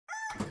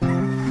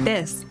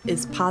This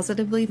is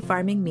Positively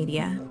Farming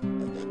Media.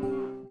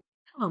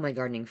 Hello, my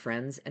gardening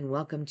friends, and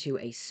welcome to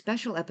a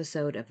special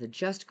episode of the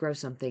Just Grow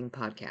Something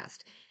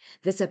podcast.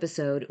 This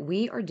episode,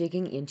 we are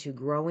digging into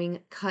growing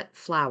cut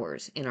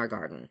flowers in our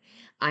garden.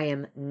 I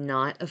am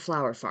not a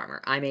flower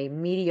farmer. I'm a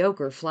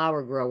mediocre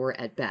flower grower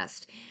at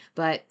best,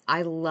 but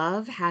I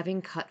love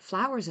having cut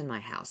flowers in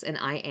my house, and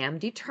I am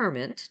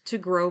determined to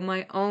grow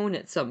my own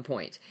at some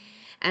point.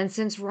 And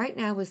since right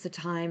now is the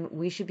time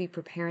we should be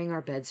preparing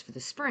our beds for the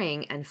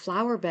spring, and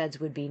flower beds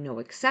would be no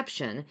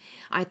exception,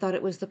 I thought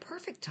it was the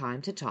perfect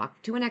time to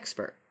talk to an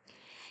expert.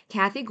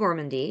 Kathy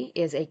Gormandy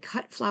is a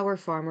cut flower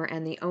farmer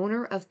and the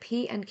owner of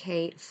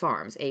P&K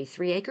Farms, a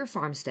 3-acre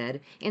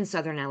farmstead in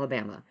southern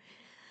Alabama.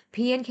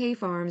 P&K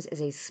Farms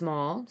is a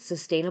small,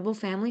 sustainable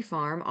family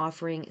farm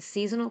offering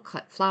seasonal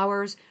cut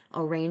flowers,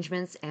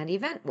 arrangements, and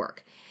event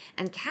work.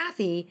 And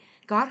Kathy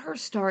got her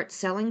start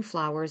selling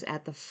flowers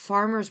at the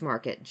farmer's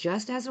market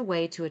just as a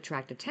way to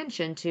attract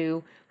attention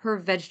to her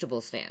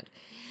vegetable stand.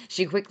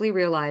 She quickly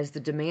realized the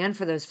demand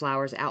for those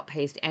flowers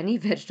outpaced any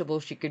vegetable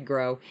she could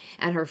grow,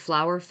 and her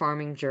flower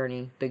farming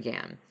journey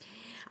began.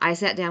 I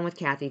sat down with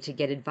Kathy to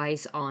get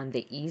advice on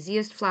the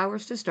easiest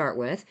flowers to start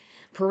with,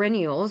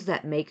 perennials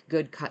that make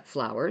good cut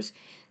flowers,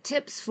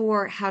 tips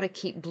for how to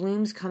keep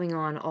blooms coming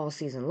on all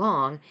season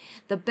long,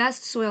 the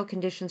best soil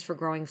conditions for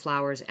growing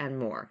flowers, and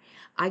more.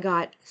 I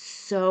got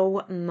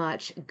so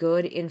much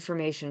good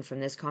information from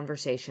this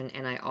conversation,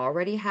 and I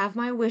already have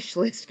my wish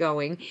list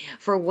going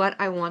for what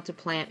I want to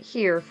plant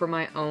here for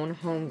my own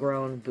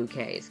homegrown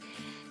bouquets.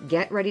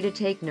 Get ready to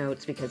take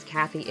notes because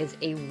Kathy is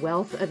a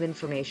wealth of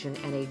information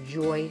and a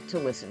joy to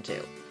listen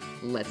to.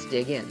 Let's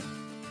dig in.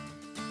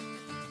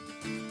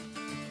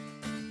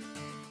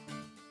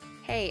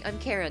 Hey, I'm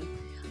Karen.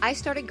 I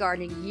started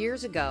gardening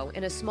years ago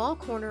in a small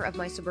corner of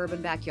my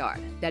suburban backyard,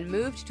 then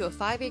moved to a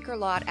 5-acre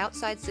lot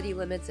outside city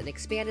limits and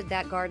expanded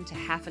that garden to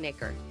half an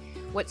acre.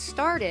 What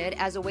started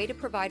as a way to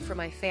provide for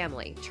my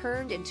family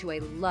turned into a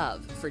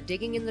love for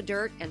digging in the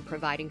dirt and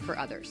providing for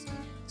others.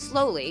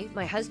 Slowly,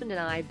 my husband and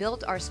I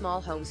built our small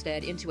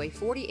homestead into a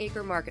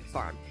 40-acre market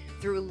farm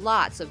through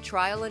lots of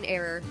trial and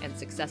error and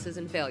successes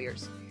and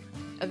failures.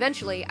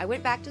 Eventually, I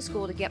went back to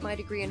school to get my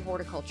degree in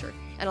horticulture,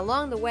 and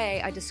along the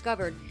way, I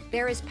discovered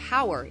there is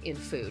power in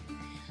food.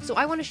 So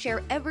I want to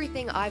share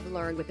everything I've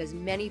learned with as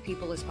many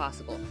people as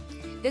possible.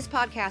 This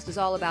podcast is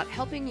all about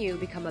helping you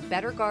become a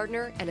better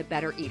gardener and a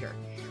better eater.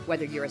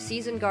 Whether you're a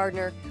seasoned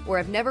gardener or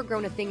have never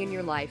grown a thing in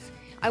your life,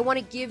 I want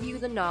to give you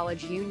the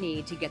knowledge you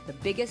need to get the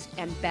biggest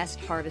and best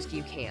harvest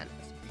you can.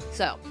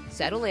 So,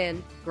 settle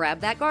in,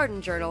 grab that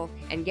garden journal,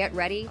 and get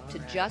ready to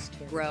just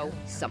grow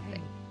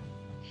something.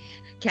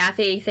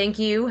 Kathy, thank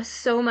you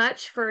so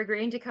much for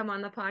agreeing to come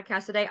on the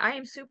podcast today. I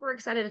am super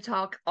excited to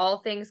talk all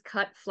things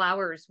cut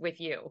flowers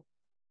with you.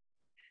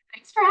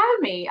 Thanks for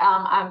having me.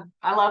 I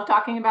love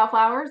talking about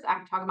flowers. I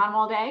can talk about them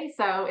all day.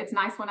 So it's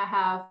nice when I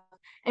have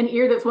an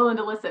ear that's willing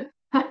to listen.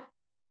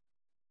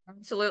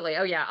 Absolutely.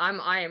 Oh yeah,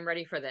 I am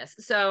ready for this.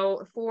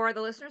 So for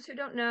the listeners who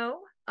don't know,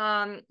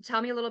 tell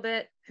me a little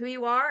bit who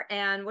you are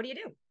and what do you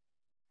do?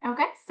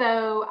 Okay,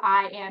 so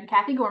I am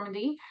Kathy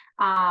Gormandy.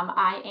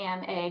 I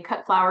am a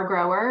cut flower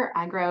grower.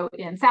 I grow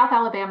in South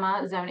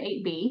Alabama, Zone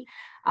 8B.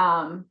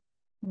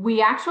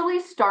 We actually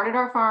started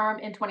our farm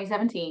in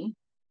 2017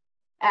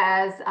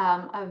 as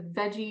a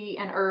veggie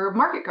and herb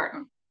market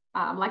garden.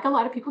 Like a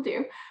lot of people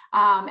do.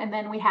 And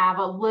then we have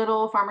a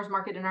little farmer's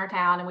market in our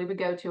town, and we would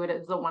go to it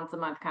as a once a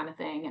month kind of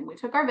thing. And we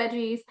took our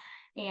veggies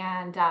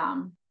and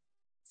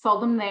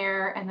sold them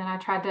there. And then I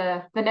tried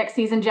to, the next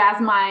season, jazz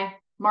my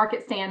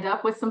market stand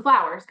up with some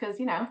flowers because,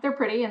 you know, they're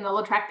pretty and they'll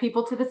attract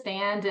people to the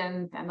stand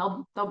and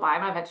they'll buy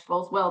my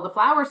vegetables. Well, the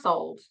flowers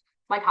sold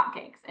like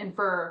hotcakes and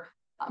for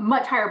a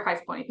much higher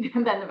price point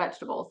than the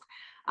vegetables.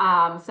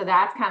 So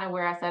that's kind of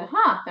where I said,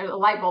 there's a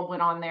light bulb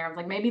went on there. I was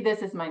like, maybe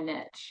this is my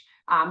niche.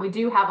 We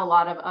do have a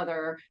lot of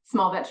other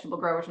small vegetable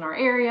growers in our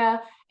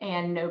area,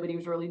 and nobody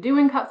was really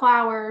doing cut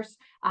flowers.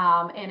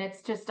 And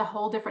it's just a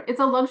whole different,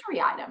 it's a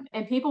luxury item,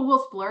 and people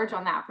will splurge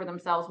on that for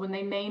themselves when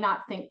they may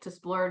not think to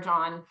splurge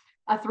on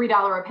a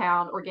 $3 a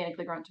pound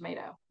organically grown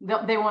tomato.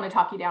 They want to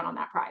talk you down on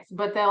that price,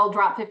 but they'll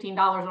drop $15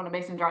 on a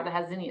mason jar that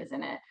has zinnias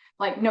in it.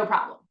 Like, no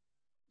problem.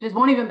 Just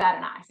won't even bat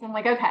an eye. So I'm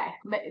like, okay,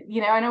 but,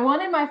 you know, and I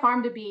wanted my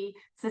farm to be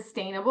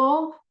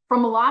sustainable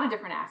from a lot of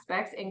different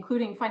aspects,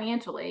 including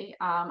financially.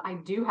 I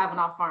do have an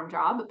off-farm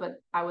job, but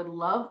I would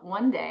love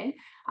one day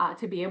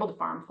to be able to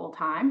farm full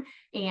time.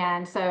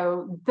 And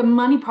so the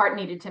money part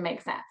needed to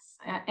make sense.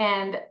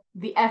 And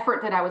the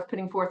effort that I was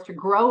putting forth to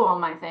grow all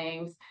my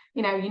things,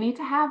 you know, you need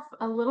to have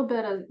a little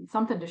bit of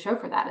something to show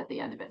for that at the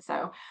end of it.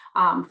 So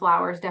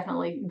flowers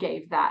definitely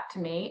gave that to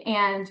me.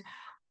 And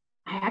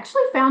I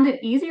actually found it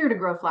easier to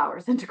grow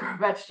flowers than to grow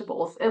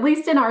vegetables, at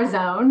least in our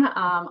zone.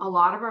 A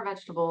lot of our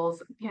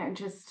vegetables, you know,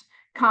 just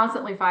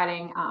constantly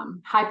fighting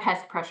high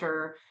pest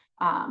pressure,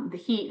 the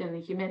heat and the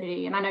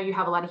humidity. And I know you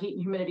have a lot of heat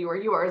and humidity where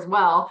you are as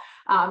well.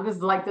 This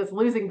is like this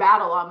losing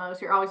battle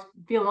almost. You're always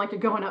feeling like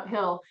you're going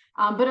uphill.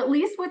 But at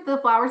least with the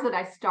flowers that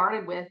I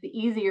started with, the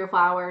easier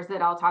flowers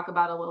that I'll talk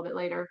about a little bit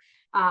later,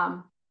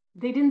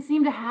 they didn't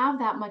seem to have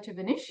that much of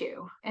an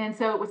issue. And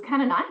so it was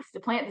kind of nice to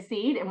plant the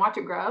seed and watch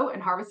it grow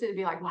and harvest it and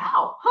be like,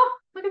 wow, huh,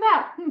 look at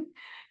that.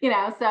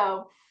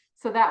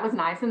 So that was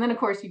nice. And then of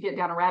course you get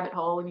down a rabbit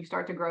hole and you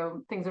start to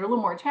grow things that are a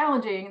little more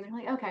challenging. And they're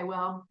like, okay,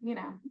 well,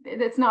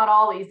 it's not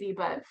all easy,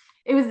 but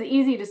it was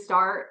easy to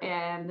start.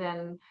 And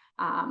then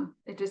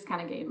it just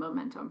kind of gained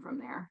momentum from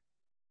there.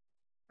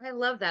 I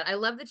love that. I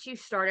love that you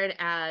started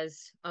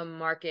as a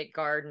market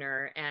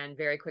gardener and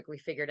very quickly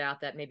figured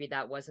out that maybe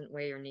that wasn't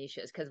where your niche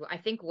is. Because I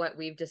think what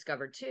we've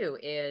discovered too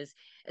is,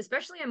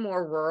 especially in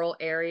more rural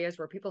areas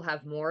where people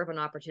have more of an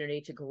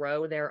opportunity to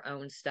grow their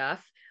own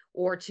stuff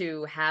or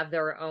to have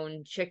their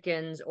own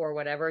chickens or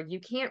whatever, you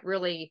can't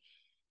really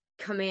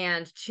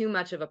command too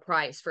much of a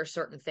price for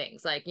certain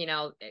things. Like,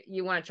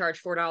 you want to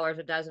charge $4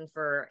 a dozen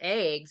for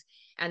eggs,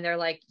 and they're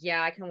like,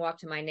 yeah, I can walk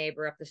to my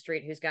neighbor up the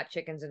street who's got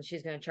chickens and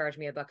she's going to charge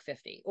me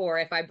 $1.50. Or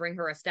if I bring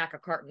her a stack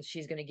of cartons,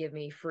 she's going to give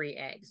me free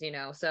eggs,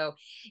 So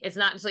it's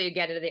not until you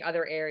get into the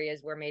other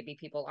areas where maybe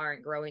people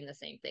aren't growing the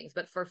same things.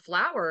 But for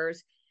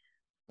flowers,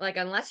 like,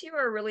 unless you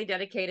are a really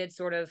dedicated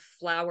sort of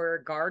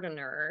flower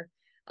gardener,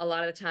 a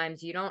lot of the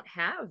times you don't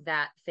have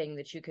that thing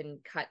that you can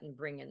cut and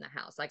bring in the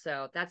house. Like,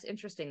 so that's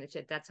interesting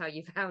that's how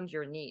you found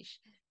your niche.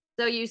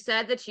 So you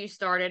said that you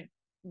started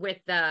with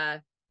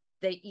the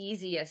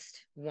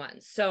easiest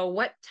ones. So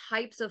what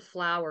types of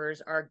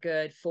flowers are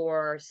good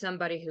for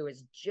somebody who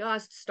is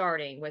just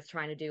starting with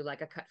trying to do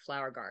like a cut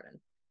flower garden?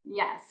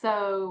 Yeah,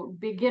 so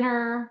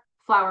beginner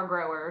flower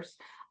growers,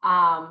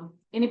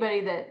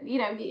 anybody that,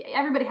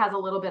 everybody has a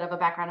little bit of a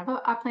background of,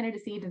 oh, I planted a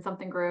seed and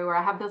something grew, or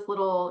I have this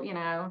little,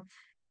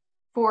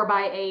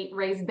 4x8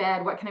 raised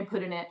bed, what can I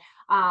put in it?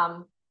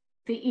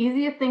 The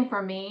easiest thing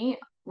for me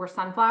were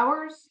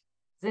sunflowers,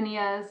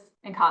 zinnias,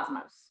 and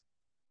cosmos.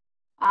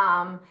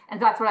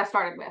 And that's what I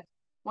started with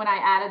when I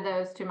added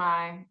those to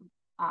my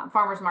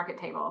farmer's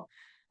market table.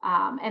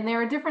 And there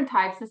are different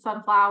types of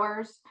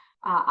sunflowers.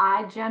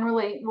 I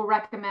generally will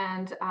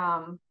recommend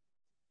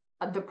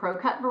the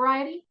Pro-Cut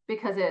variety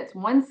because it's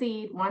one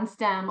seed, one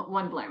stem,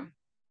 one bloom.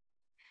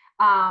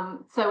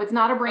 So it's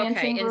not a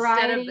branching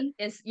variety.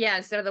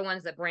 Instead of the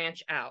ones that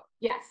branch out.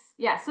 Yes.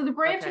 So the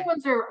branching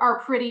ones are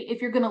pretty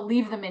if you're going to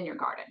leave them in your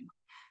garden.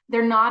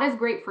 They're not as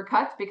great for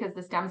cuts because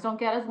the stems don't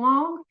get as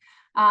long.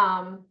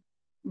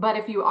 But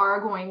if you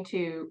are going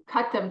to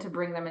cut them to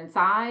bring them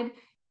inside,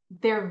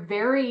 they're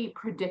very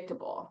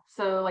predictable.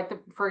 So like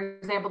for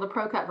example, the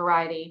Pro-Cut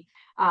variety,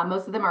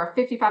 most of them are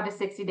 55 to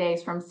 60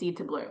 days from seed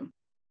to bloom.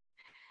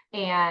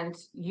 And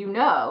you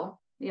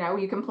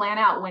can plan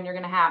out when you're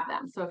going to have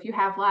them. So if you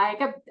have like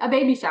a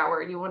baby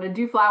shower you want to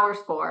do flowers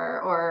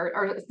for,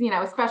 or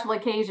a special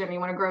occasion, you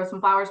want to grow some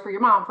flowers for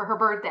your mom for her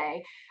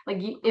birthday, like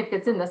if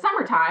it's in the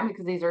summertime,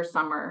 because these are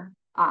summer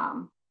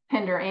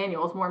tender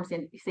annuals, warm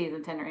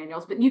season tender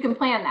annuals, but you can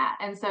plan that.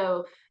 And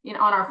so,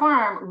 on our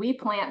farm, we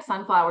plant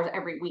sunflowers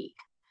every week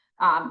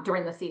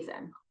during the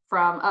season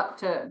from up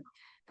to,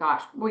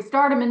 we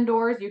start them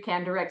indoors. You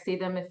can direct seed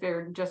them. If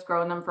you're just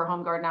growing them for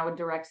home garden, I would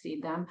direct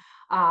seed them.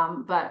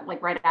 But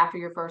like right after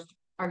your first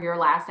or your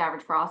last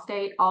average frost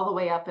date, all the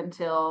way up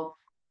until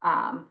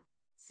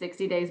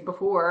 60 days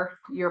before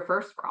your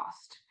first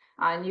frost.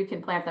 And you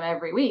can plant them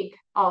every week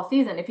all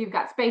season if you've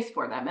got space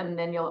for them, and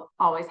then you'll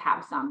always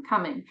have some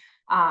coming.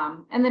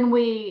 And then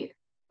we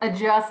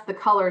adjust the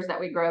colors that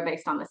we grow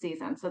based on the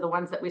season. So the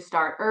ones that we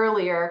start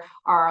earlier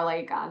are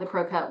like the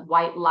Pro-Cut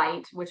White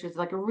Light, which is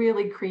like a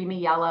really creamy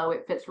yellow.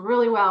 It fits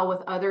really well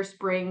with other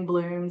spring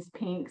blooms,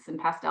 pinks and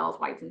pastels,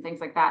 whites and things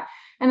like that.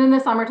 And then the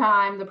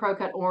summertime, the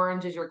Pro-Cut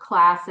Orange is your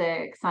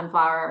classic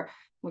sunflower,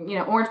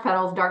 orange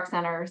petals, dark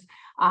centers.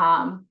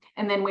 And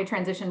then we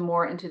transition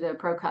more into the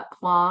Pro-Cut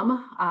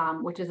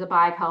Plum, which is a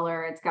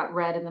bicolor. It's got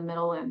red in the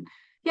middle and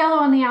yellow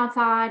on the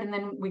outside. And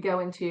then we go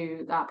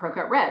into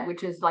Pro-Cut Red,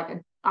 which is like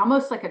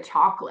almost like a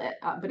chocolate,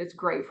 but it's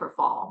great for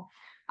fall.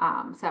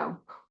 So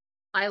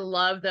I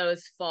love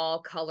those fall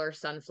color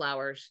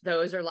sunflowers.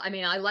 Those are,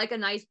 I like a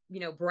nice,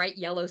 bright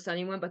yellow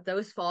sunny one, but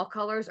those fall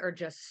colors are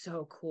just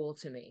so cool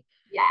to me.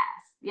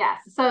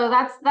 Yes. So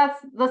that's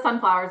the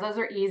sunflowers. Those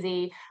are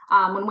easy.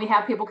 When we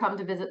have people come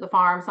to visit the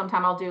farm,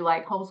 sometime I'll do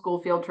like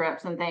homeschool field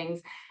trips and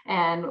things,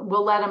 and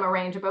we'll let them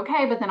arrange a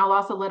bouquet, but then I'll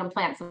also let them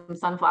plant some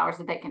sunflowers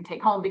that they can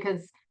take home,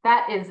 because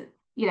that is,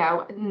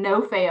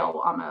 no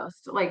fail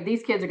almost. Like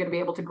these kids are going to be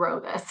able to grow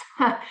this.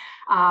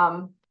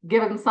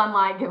 Give them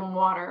sunlight, give them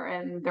water,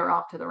 and they're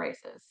off to the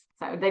races.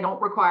 So they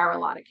don't require a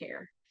lot of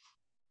care.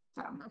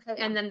 So,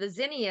 okay. And then the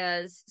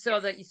zinnias, so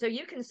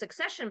you can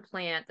succession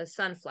plant the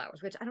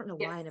sunflowers, which I don't know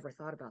why I never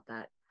thought about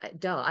that.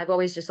 I've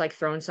always just like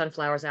thrown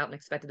sunflowers out and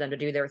expected them to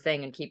do their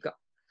thing and keep going.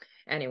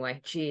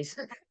 Anyway, geez.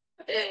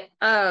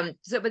 But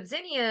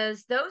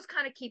zinnias, those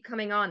kind of keep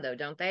coming on though,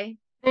 don't they?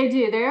 They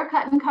do. They're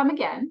cut and come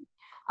again.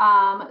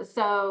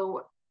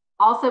 So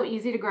also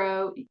easy to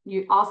grow,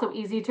 also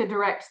easy to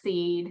direct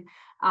seed.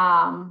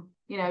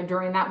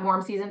 During that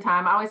warm season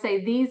time. I always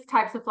say these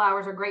types of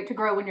flowers are great to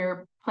grow when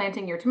you're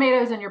planting your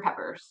tomatoes and your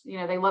peppers.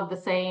 They love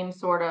the same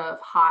sort of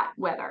hot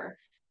weather,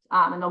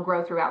 and they'll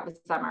grow throughout the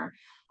summer.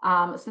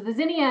 So the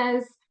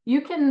zinnias,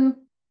 you can,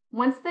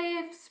 once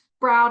they've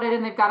sprouted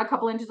and they've got a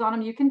couple inches on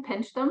them, you can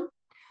pinch them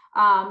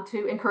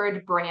to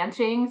encourage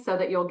branching so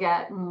that you'll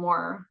get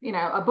more,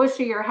 a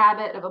bushier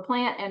habit of a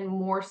plant and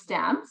more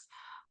stems.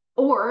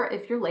 Or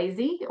if you're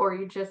lazy or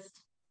you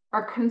just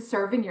are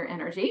conserving your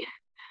energy,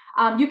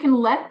 you can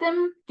let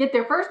them get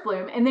their first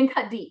bloom and then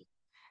cut deep.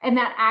 And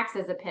that acts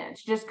as a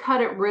pinch. Just cut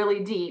it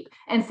really deep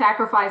and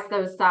sacrifice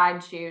those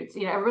side shoots.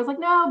 Everyone's like,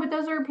 no, but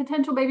those are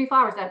potential baby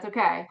flowers. That's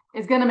okay.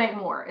 It's going to make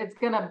more. It's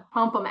going to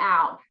pump them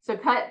out. So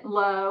cut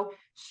low,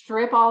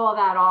 strip all of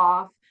that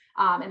off,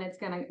 and it's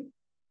going to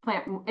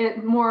plant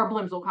it, more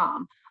blooms will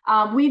come.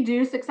 We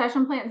do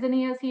succession plant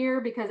zinnias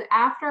here because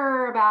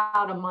after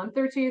about a month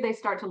or two, they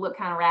start to look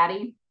kind of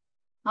ratty.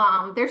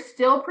 They're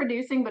still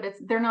producing, but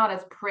they're not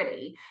as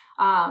pretty.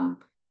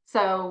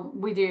 So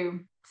we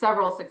do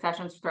several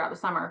successions throughout the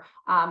summer.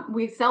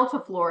 We sell to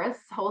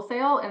florists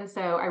wholesale. And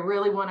so I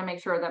really want to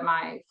make sure that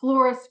my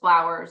florist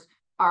flowers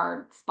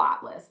are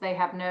spotless. They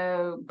have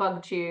no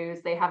bug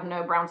chews. They have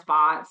no brown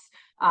spots.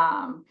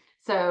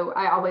 So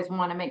I always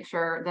want to make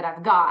sure that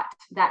I've got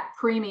that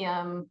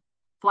premium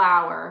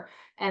flower.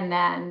 And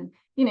then,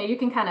 you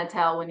can kind of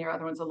tell when your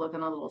other ones are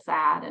looking a little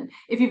sad. And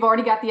if you've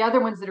already got the other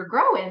ones that are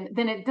growing,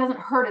 then it doesn't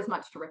hurt as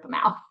much to rip them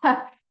out.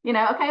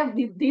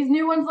 Okay, these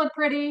new ones look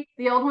pretty.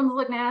 The old ones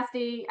look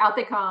nasty. Out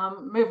they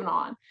come, moving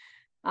on.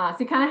 So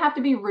you kind of have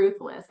to be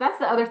ruthless. That's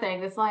the other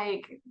thing. It's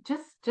like,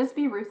 just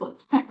be ruthless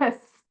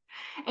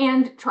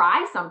and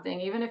try something.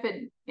 Even if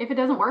it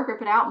doesn't work,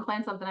 rip it out and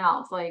plant something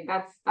else. Like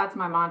that's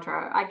my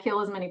mantra. I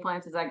kill as many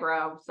plants as I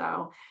grow.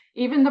 So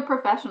even the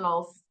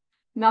professionals,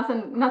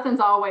 nothing's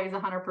always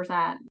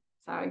 100%.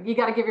 So you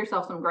got to give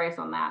yourself some grace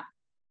on that.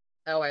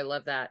 Oh, I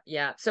love that.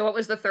 Yeah. So what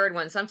was the third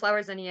one?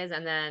 Sunflower zinnias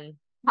and then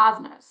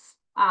Cosmos.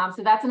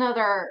 So that's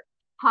another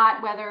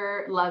hot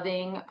weather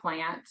loving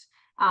plant.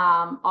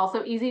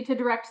 Also easy to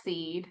direct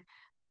seed.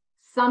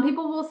 Some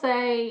people will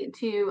say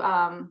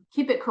to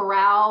keep it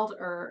corralled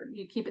or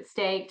you keep it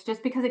staked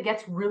just because it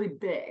gets really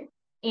big.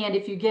 And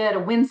if you get a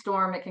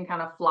windstorm, it can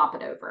kind of flop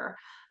it over.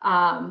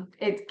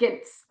 It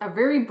gets a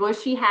very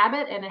bushy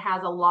habit and it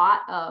has a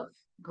lot of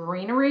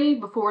greenery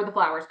before the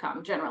flowers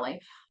come generally,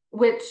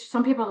 which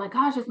some people are like,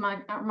 gosh, is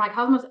my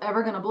cosmos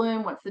ever going to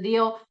bloom? What's the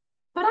deal?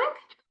 But I'm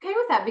okay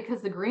with that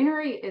because the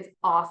greenery is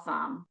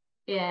awesome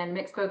in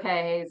mixed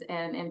bouquets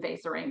and in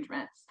vase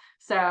arrangements.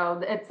 So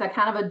it's a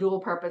kind of a dual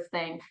purpose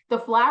thing. The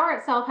flower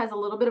itself has a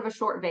little bit of a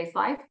short vase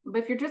life, but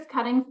if you're just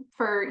cutting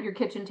for your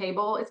kitchen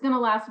table, it's going to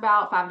last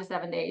about 5 to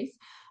 7 days.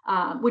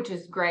 Which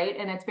is great.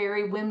 And it's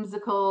very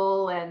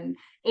whimsical and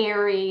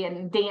airy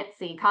and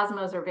dancey.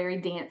 Cosmos are very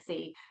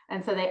dancey.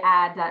 And so they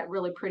add that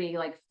really pretty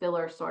like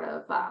filler sort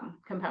of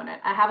component.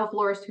 I have a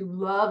florist who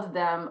loves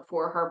them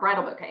for her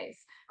bridal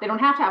bouquets. They don't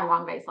have to have a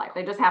long vase life.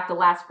 They just have to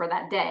last for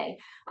that day.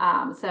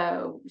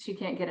 So she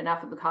can't get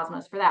enough of the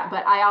cosmos for that.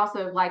 But I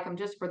also like them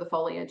just for the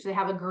foliage. They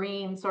have a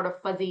green sort of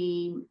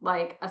fuzzy,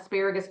 like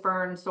asparagus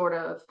fern sort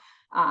of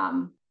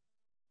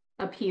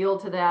appeal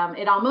to them.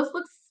 It almost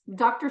looks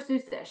Dr.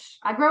 Seuss-ish.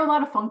 I grow a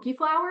lot of funky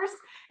flowers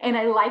and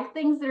I like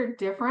things that are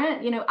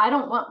different. I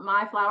don't want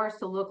my flowers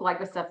to look like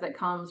the stuff that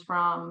comes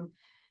from,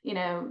 the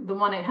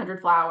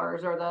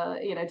 1-800-Flowers or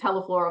the,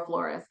 Teleflora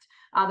florist.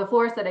 The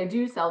florists that I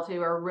do sell to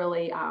are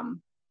really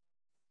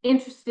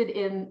interested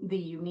in the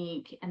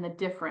unique and the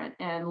different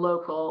and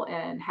local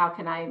and how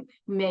can I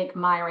make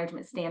my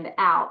arrangement stand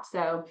out.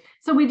 So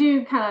we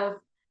do kind of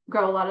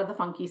grow a lot of the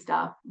funky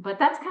stuff, but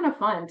that's kind of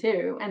fun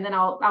too. And then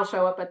I'll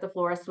show up at the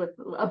florist with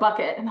a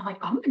bucket and I'm like,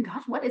 oh my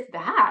gosh, what is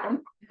that?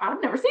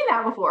 I've never seen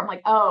that before. I'm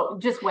like, oh,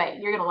 just wait,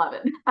 you're gonna love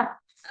it.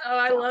 Oh,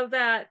 I love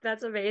that.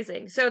 That's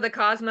amazing. So the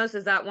Cosmos,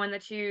 is that one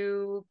that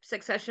you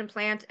succession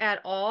plant at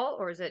all,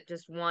 or is it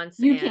just once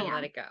you and can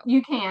let it go?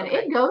 You can. Okay.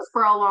 It goes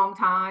for a long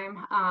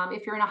time.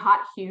 If you're in a hot,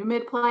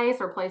 humid place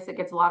or place that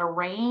gets a lot of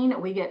rain,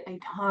 we get a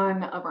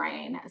ton of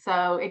rain.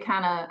 So it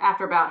kind of,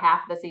 after about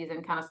half the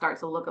season, kind of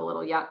starts to look a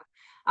little yuck.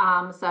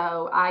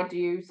 So I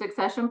do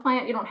succession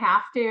plant. You don't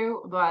have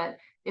to, but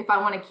if I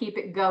want to keep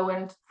it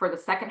going for the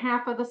second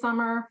half of the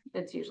summer,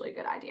 it's usually a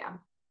good idea.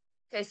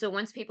 Okay, so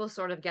once people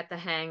sort of get the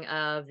hang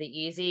of the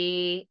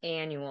easy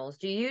annuals,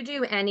 do you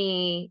do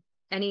any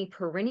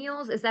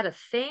perennials? Is that a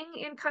thing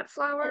in cut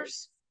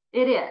flowers?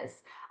 It is.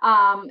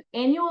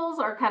 Annuals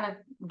are kind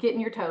of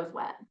getting your toes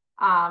wet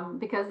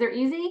because they're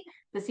easy.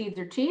 The seeds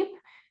are cheap.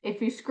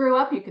 If you screw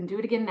up, you can do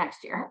it again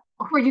next year,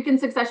 or you can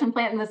succession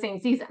plant in the same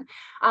season.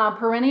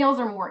 Perennials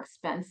are more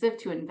expensive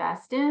to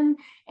invest in,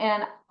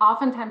 and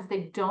oftentimes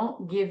they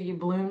don't give you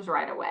blooms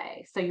right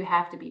away. So you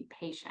have to be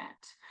patient.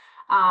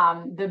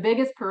 The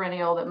biggest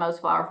perennial that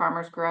most flower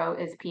farmers grow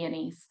is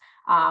peonies.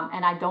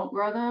 And I don't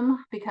grow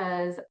them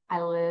because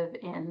I live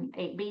in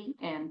 8B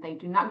and they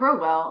do not grow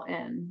well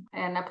in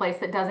a place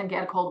that doesn't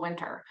get a cold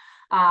winter.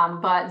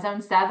 But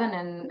zone 7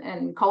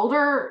 and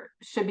colder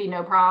should be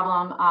no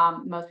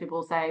problem. Most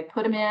people say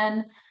put them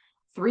in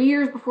 3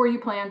 years before you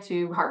plan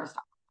to harvest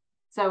them.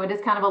 So it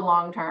is kind of a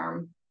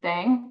long-term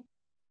thing,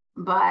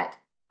 but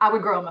I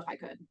would grow them if I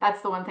could.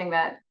 That's the one thing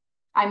that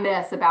I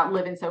miss about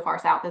living so far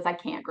south is I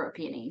can't grow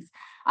peonies.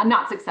 I'm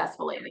not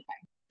successfully anyway.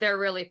 They're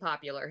really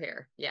popular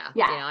here. Yeah.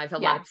 Yeah. I've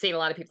Yeah. seen a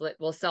lot of people that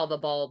will sell the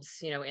bulbs,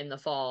 in the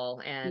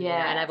fall, and, and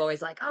I've Yes.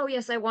 always like, oh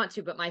yes, I want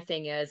to. But my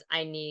thing is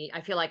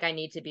I feel like I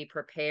need to be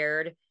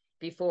prepared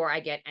before I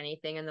get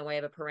anything in the way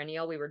of a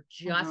perennial. We were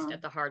just at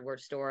Hmm. the hardware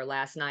store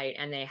last night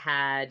and they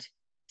had,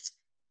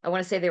 I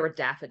want to say they were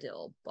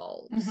daffodil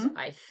bulbs, Hmm.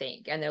 I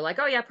think. And they're like,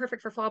 oh yeah,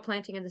 perfect for fall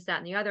planting and this, that,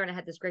 and the other. And I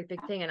had this great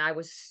big thing and I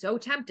was so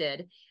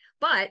tempted,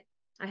 but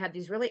I have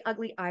these really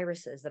ugly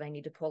irises that I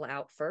need to pull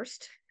out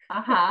first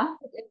Uh-huh.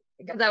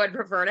 because I would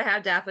prefer to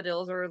have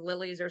daffodils or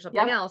lilies or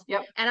something Yep. else.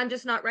 Yep. And I'm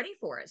just not ready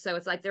for it. So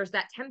it's like there's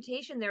that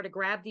temptation there to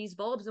grab these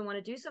bulbs and want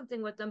to do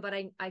something with them. But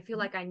I feel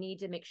like I need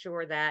to make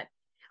sure that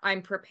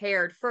I'm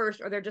prepared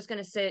first, or they're just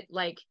going to sit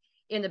like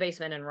in the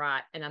basement and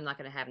rot. And I'm not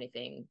going to have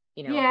anything,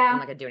 I'm Yeah.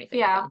 not going to do anything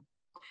with Yeah. them.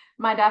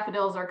 My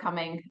daffodils are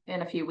coming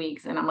in a few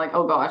weeks, and I'm like,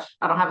 oh gosh,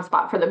 I don't have a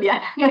spot for them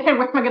yet. Where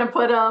am I going to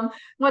put them?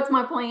 What's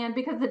my plan?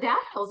 Because the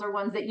daffodils are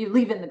ones that you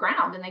leave in the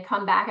ground and they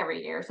come back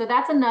every year. So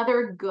that's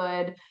another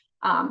good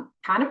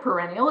kind of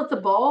perennial. It's a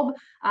bulb,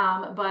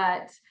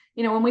 but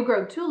when we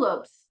grow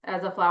tulips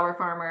as a flower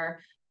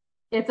farmer,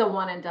 it's a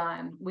one and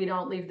done. We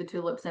don't leave the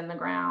tulips in the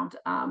ground.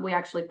 We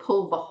actually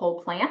pull the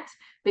whole plant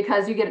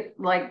because you get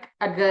like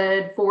a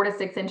good 4 to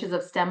 6 inches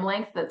of stem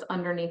length that's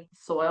underneath the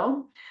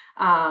soil.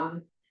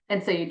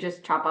 And so you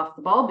just chop off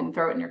the bulb and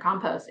throw it in your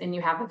compost, and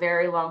you have a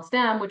very long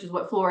stem, which is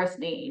what florists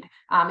need.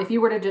 If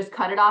you were to just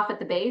cut it off at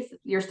the base,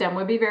 your stem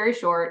would be very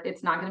short.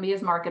 It's not going to be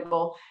as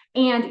marketable.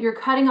 And you're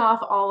cutting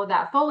off all of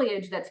that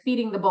foliage that's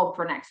feeding the bulb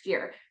for next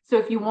year. So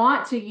if you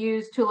want to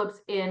use tulips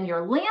in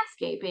your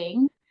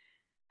landscaping,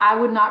 I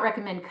would not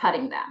recommend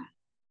cutting them,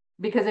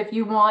 because if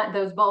you want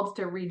those bulbs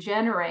to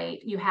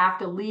regenerate, you have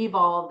to leave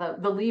all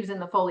the leaves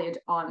and the foliage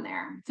on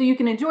there. So you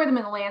can enjoy them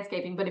in the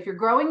landscaping, but if you're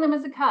growing them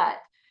as a cut,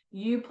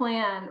 you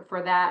plan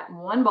for that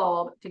one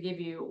bulb to give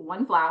you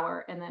one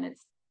flower and then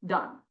it's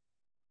done.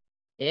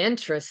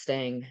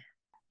 Interesting.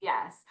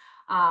 Yes.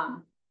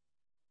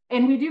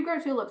 And we do grow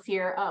tulips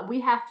here.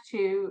 We have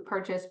to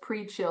purchase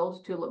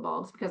pre-chilled tulip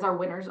bulbs because our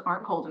winters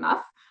aren't cold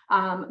enough.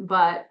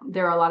 But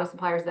there are a lot of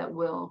suppliers that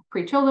will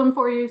pre-chill them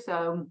for you.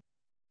 So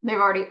they've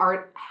already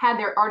had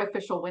their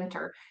artificial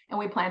winter, and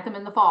we plant them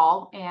in the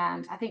fall.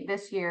 And I think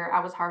this year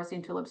I was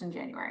harvesting tulips in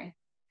January,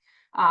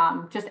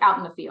 just out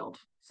in the field.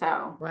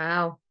 So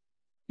Wow.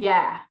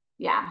 yeah,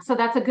 yeah. So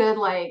that's a good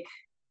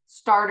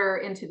starter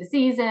into the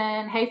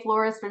season. Hey,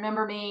 florists,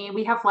 remember me?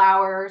 We have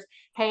flowers.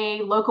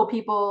 Hey, local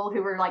people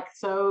who are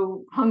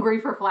so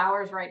hungry for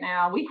flowers right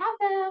now, we have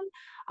them.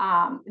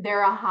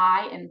 They're a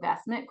high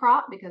investment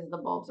crop because the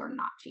bulbs are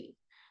not cheap.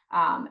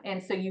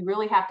 And so you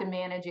really have to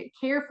manage it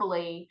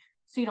carefully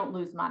so you don't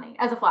lose money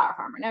as a flower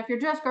farmer. Now, if you're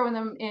just growing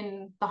them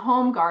in the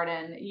home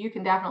garden, you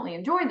can definitely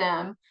enjoy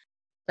them.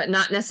 But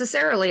not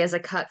necessarily as a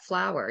cut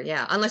flower.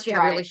 Yeah. Unless you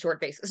have really Right. short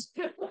bases.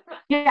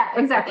 Yeah,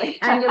 exactly.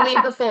 And you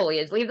leave the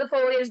foliage. Leave the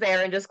foliage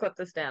there and just clip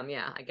the stem.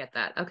 Yeah, I get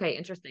that. Okay,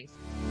 interesting.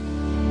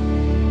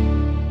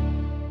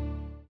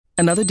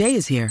 Another day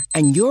is here,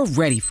 and you're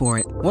ready for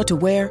it. What to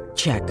wear?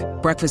 Check.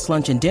 Breakfast,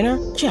 lunch, and dinner?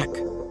 Check.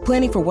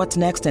 Planning for what's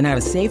next and how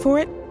to save for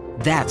it?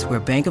 That's where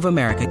Bank of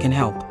America can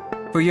help.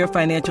 For your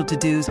financial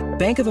to-dos,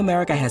 Bank of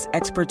America has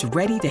experts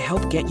ready to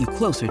help get you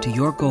closer to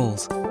your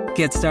goals.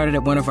 Get started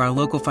at one of our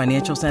local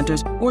financial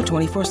centers or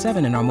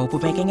 24/7 in our mobile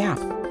banking app.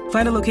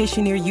 Find a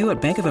location near you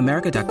at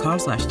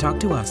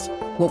bankofamerica.com/talktous.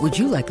 What would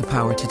you like the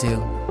power to do?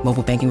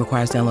 Mobile banking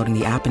requires downloading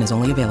the app and is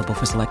only available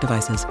for select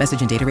devices. Message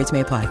and data rates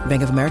may apply.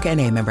 Bank of America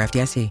N.A., member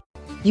FDIC.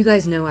 You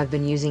guys know I've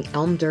been using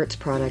Elm Dirt's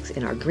products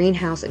in our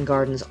greenhouse and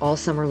gardens all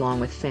summer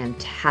long with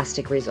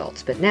fantastic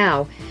results. But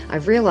now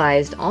I've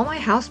realized all my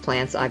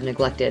houseplants I've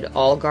neglected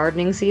all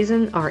gardening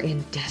season are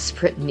in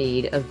desperate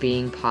need of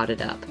being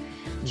potted up.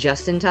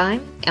 Just in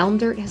time, Elm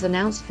Dirt has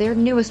announced their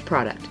newest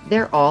product,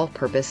 their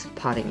all-purpose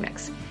potting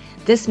mix.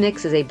 This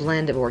mix is a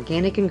blend of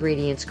organic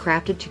ingredients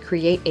crafted to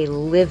create a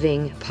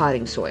living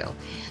potting soil.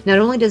 Not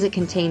only does it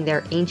contain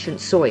their ancient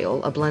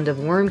soil, a blend of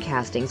worm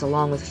castings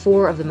along with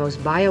 4 of the most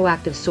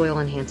bioactive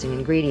soil-enhancing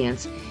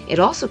ingredients, it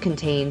also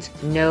contains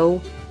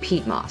no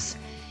peat moss.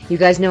 You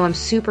guys know I'm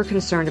super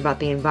concerned about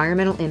the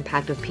environmental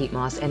impact of peat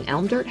moss, and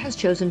Elm Dirt has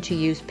chosen to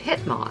use pit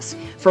moss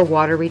for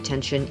water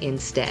retention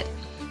instead.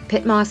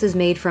 Pit moss is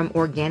made from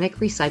organic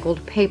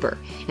recycled paper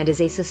and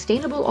is a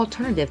sustainable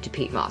alternative to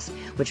peat moss,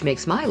 which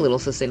makes my little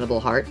sustainable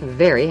heart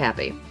very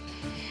happy.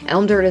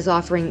 Elm Dirt is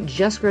offering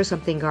Just Grow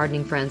Something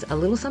gardening friends a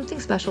little something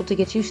special to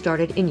get you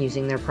started in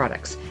using their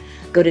products.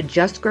 Go to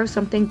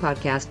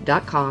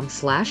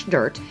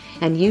justgrowsomethingpodcast.com/dirt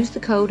and use the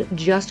code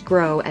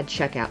JUSTGROW at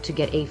checkout to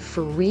get a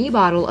free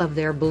bottle of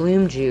their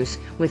Bloom Juice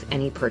with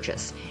any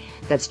purchase.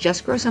 That's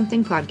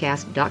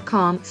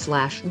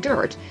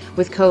justgrowsomethingpodcast.com/dirt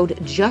with code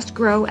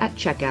JUSTGROW at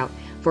checkout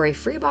for a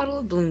free bottle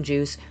of Bloom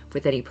Juice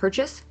with any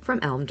purchase from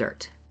Elm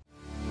Dirt.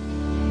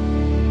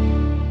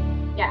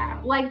 Yeah,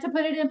 to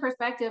put it in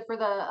perspective, for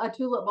a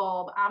tulip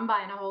bulb, I'm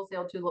buying a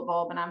wholesale tulip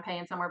bulb and I'm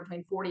paying somewhere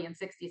between 40 and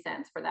 60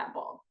 cents for that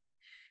bulb.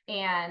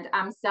 And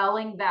I'm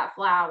selling that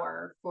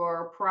flower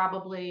for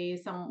probably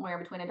somewhere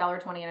between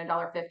 $1.20 and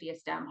 $1.50 a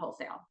stem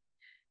wholesale,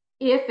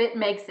 if it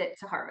makes it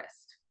to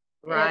harvest.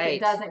 if it Right.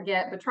 doesn't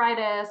get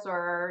botrytis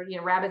or,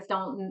 rabbits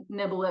don't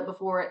nibble it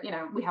before it,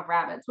 we have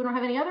rabbits. We don't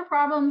have any other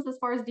problems as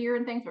far as deer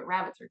and things, but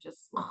rabbits are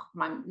just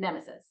my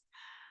nemesis.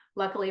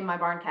 Luckily, my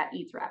barn cat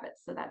eats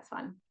rabbits, so that's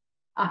fun.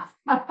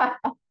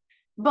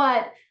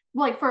 But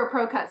like for a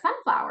pro cut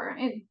sunflower,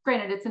 and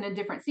granted it's in a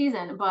different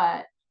season,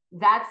 but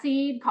that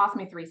seed cost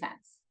me 3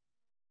 cents.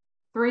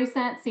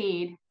 3-cent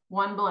seed,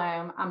 one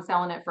bloom. I'm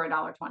selling it for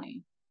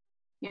 $1.20.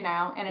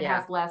 And it Yeah.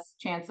 has less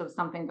chance of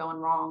something going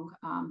wrong.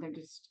 They're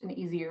just an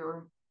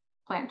easier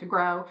plant to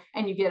grow,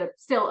 and you get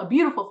still a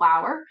beautiful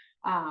flower,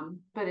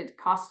 but it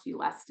costs you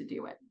less to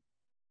do it.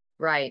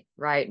 Right.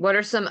 Right. What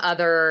are some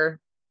other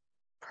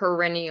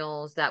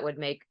perennials that would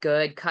make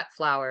good cut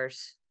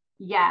flowers?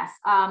 Yes,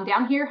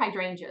 down here,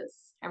 hydrangeas.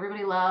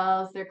 Everybody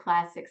loves their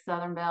classic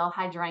Southern Belle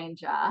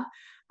hydrangea.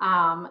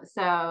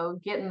 So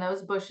getting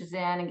those bushes in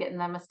and getting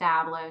them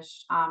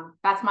established,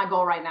 that's my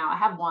goal right now. I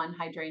have one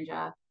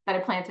hydrangea that I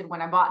planted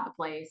when I bought the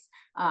place,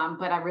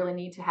 but I really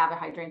need to have a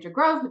hydrangea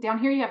grove. But down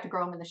here, you have to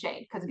grow them in the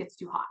shade because it gets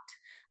too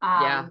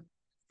hot. Yeah.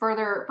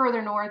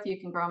 Further north, you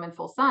can grow them in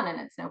full sun and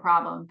it's no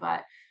problem.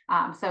 But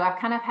so I've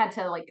kind of had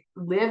to like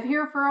live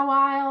here for a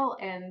while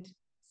and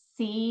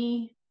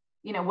see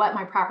what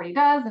my property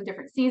does in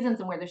different seasons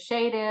and where the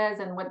shade is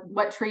and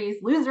what trees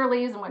lose their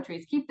leaves and what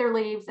trees keep their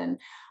leaves. And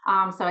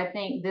so I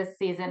think this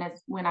season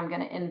is when I'm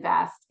going to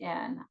invest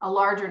in a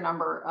larger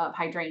number of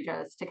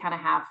hydrangeas to kind of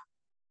have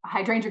a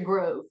hydrangea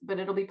grove, but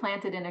it'll be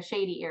planted in a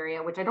shady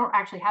area, which I don't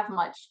actually have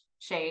much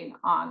shade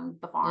on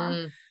the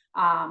farm.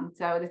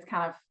 So it's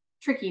kind of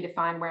tricky to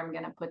find where I'm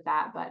going to put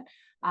that. But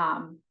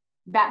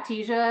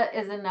Baptisia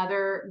is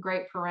another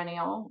great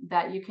perennial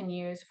that you can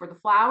use for the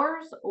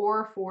flowers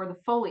or for the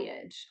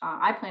foliage.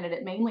 I planted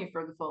it mainly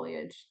for the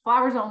foliage.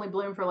 Flowers only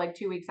bloom for like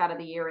 2 weeks out of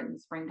the year in the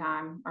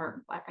springtime,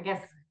 or I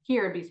guess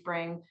here it'd be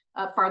spring.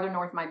 Up farther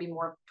north might be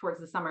more towards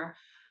the summer.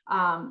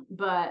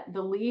 But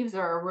the leaves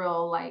are a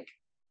real like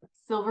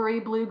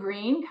silvery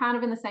blue-green, kind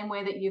of in the same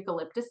way that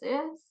eucalyptus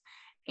is.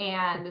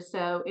 And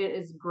so it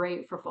is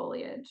great for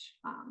foliage.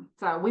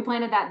 So we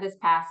planted that this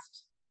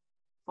past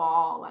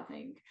fall, I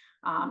think,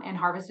 and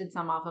harvested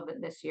some off of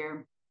it this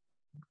year.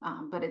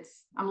 But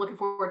I'm looking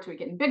forward to it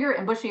getting bigger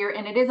and bushier,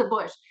 and it is a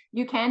bush.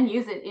 You can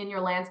use it in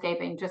your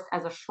landscaping just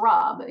as a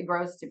shrub. It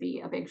grows to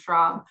be a big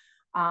shrub,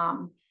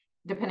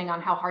 depending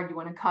on how hard you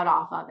want to cut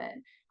off of it.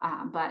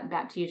 But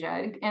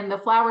Baptisia, and the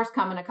flowers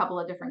come in a couple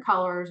of different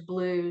colors,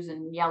 blues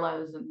and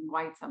yellows and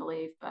whites, I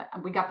believe, but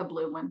we got the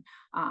blue one.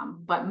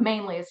 But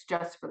mainly it's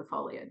just for the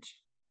foliage.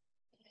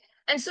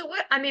 And so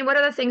what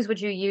other things would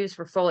you use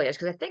for foliage?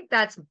 Because I think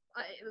that's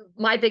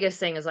my biggest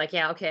thing is like,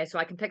 yeah, okay, so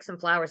I can pick some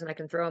flowers and I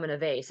can throw them in a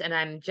vase. And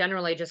I'm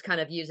generally just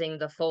kind of using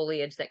the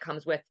foliage that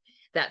comes with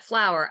that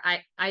flower.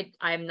 I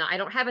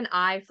don't have an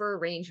eye for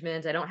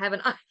arrangement. I don't have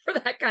an eye for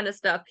that kind of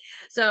stuff.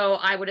 So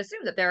I would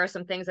assume that there are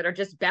some things that are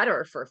just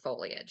better for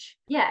foliage.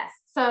 Yes.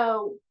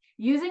 So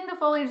using the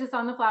foliage that's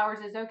on the flowers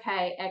is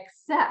okay,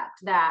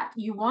 except that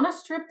you want to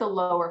strip the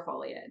lower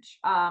foliage.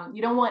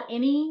 You don't want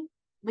any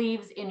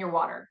leaves in your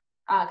water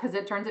because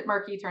it turns it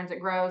murky, turns it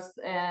gross,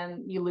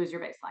 and you lose your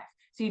base life.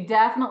 So you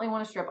definitely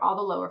want to strip all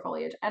the lower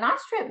foliage. And I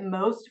strip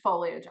most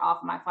foliage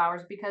off my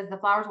flowers because the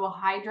flowers will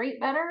hydrate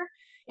better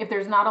if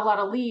there's not a lot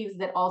of leaves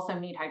that also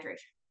need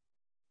hydration.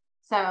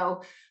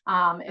 So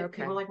if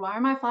people are like, why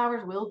are my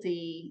flowers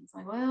wilty? It's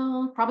like,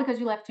 well, probably because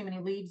you left too many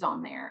leaves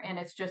on there and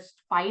it's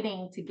just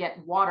fighting to get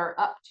water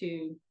up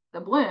to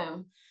the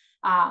bloom.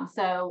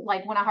 So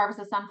like when I harvest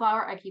a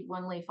sunflower, I keep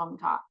one leaf on the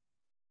top,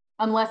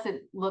 unless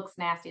it looks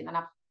nasty, and then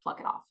I pluck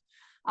it off.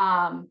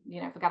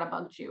 If it got a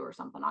bug chew or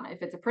something on it.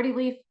 If it's a pretty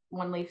leaf,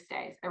 one leaf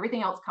stays.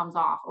 Everything else comes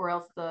off, or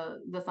else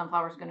the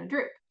sunflower is going to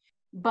droop.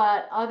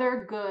 But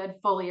other good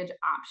foliage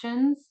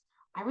options,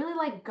 I really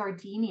like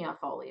gardenia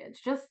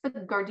foliage, just the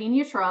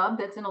gardenia shrub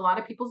that's in a lot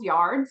of people's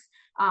yards.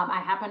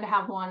 I happen to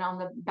have one on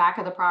the back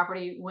of the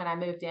property when I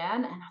moved in,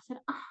 and I said,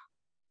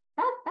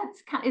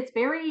 it's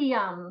very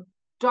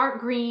dark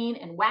green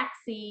and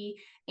waxy,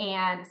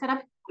 and I said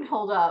I would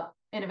hold up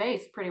in a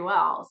vase pretty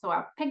well. So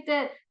I picked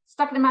it,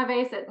 stuck it in my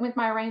vase with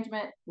my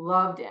arrangement,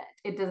 loved it.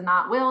 It does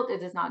not wilt, it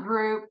does not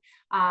droop.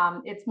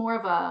 It's more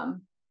of a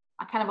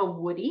kind of a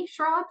woody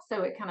shrub,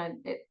 so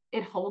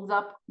it holds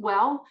up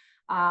well.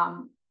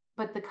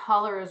 But the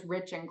color is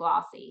rich and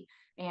glossy.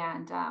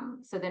 And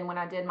so then when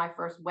I did my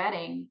first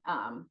wedding,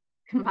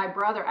 my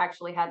brother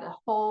actually had a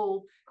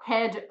whole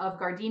hedge of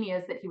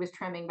gardenias that he was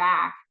trimming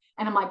back.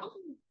 And I'm like,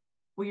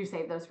 will you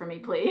save those for me,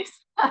 please?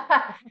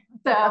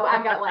 So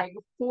I got like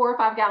 4 or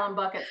 5 gallon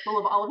buckets full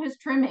of all of his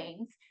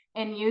trimmings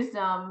and used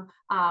them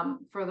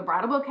for the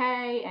bridal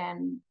bouquet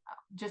and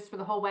just for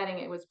the whole wedding.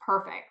 It was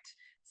perfect.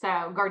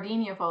 So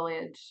gardenia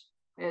foliage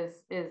is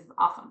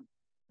awesome.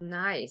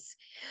 Nice.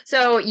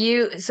 So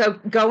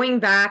going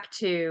back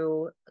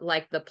to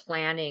like the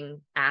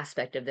planning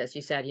aspect of this,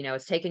 you said,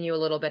 it's taken you a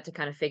little bit to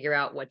kind of figure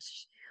out what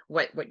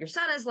your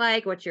sun is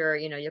like, what your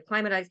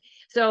climate is.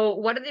 So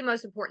what are the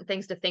most important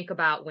things to think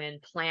about when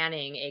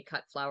planning a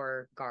cut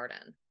flower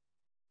garden?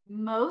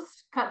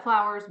 Most cut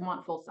flowers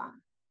want full sun.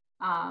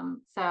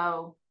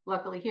 So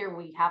Luckily here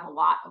we have a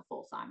lot of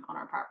full sun on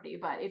our property,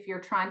 but if you're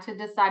trying to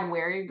decide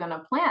where you're going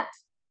to plant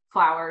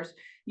flowers,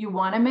 you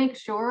want to make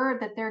sure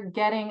that they're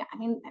getting, I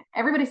mean,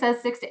 everybody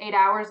says 6 to 8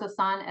 hours of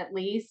sun at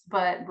least,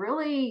 but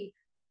really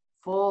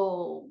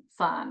full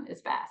sun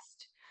is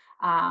best.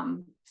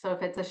 So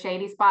if it's a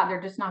shady spot,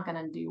 they're just not going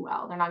to do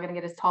well. They're not going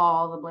to get as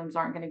tall. The blooms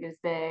aren't going to get as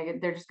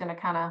big. They're just going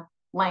to kind of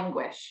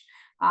languish.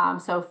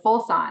 So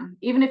full sun,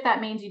 even if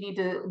that means you need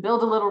to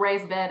build a little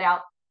raised bed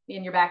out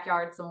in your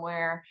backyard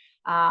somewhere,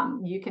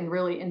 you can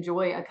really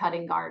enjoy a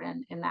cutting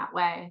garden in that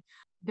way.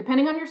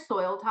 Depending on your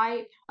soil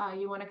type,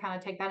 you want to kind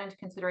of take that into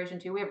consideration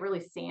too. We have really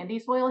sandy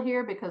soil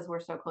here because we're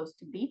so close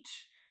to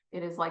beach.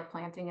 It is like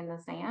planting in the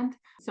sand.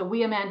 So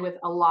we amend with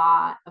a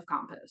lot of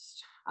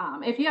compost.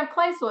 If you have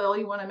clay soil,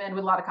 you want to amend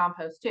with a lot of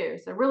compost too.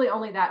 So really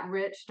only that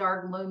rich,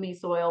 dark, loamy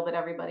soil that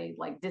everybody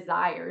like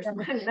desires.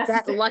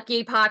 That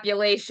lucky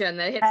population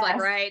that hits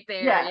like right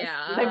there. Yes.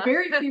 Yeah. That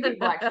very few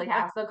people actually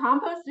have. So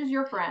compost is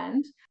your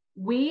friend.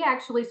 We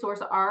actually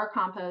source our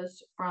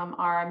compost from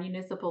our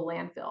municipal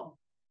landfill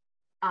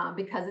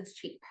because it's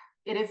cheap.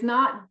 It is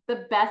not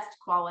the best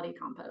quality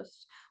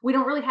compost. We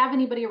don't really have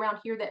anybody around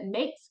here that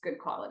makes good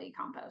quality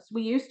compost.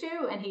 We used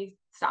to, and he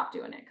stopped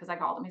doing it because I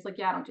called him. He's like,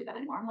 yeah, I don't do that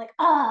anymore. I'm like,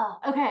 oh,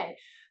 okay.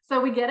 So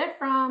we get it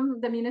from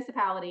the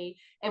municipality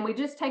and we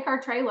just take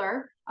our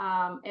trailer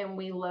and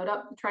we load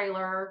up the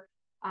trailer.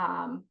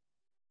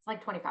 It's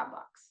like $25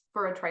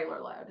 for a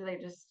trailer load. They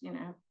just,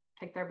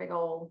 take their big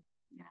old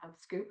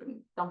scoop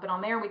and dump it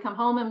on there. We come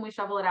home and we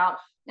shovel it out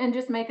and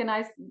just make a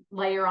nice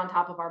layer on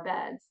top of our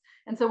beds.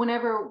 And so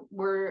whenever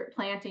we're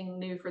planting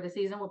new for the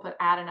season, we'll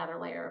add another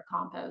layer of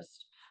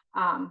compost.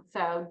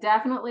 So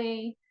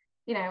definitely,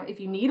 if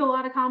you need a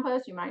lot of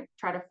compost, you might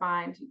try to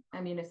find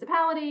a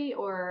municipality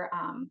or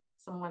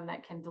someone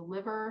that can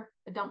deliver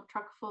a dump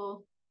truck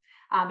full.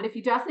 But if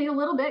you just need a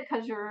little bit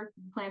because you're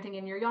planting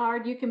in your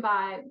yard, you can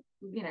buy,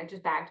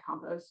 just bagged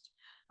compost,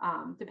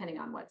 depending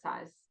on what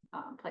size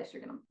place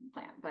you're going to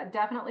plant. But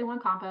definitely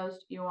want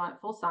compost. You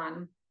want full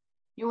sun.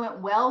 You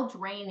want well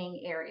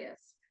draining areas.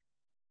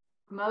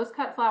 Most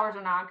cut flowers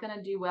are not going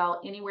to do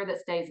well anywhere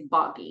that stays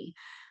boggy.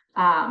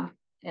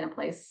 In a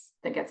place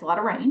that gets a lot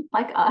of rain,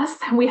 like us,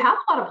 we have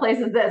a lot of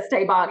places that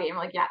stay boggy. I'm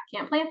like, yeah,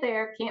 can't plant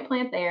there, can't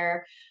plant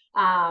there.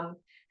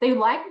 They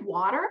like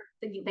water.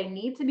 They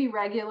need to be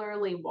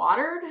regularly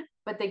watered,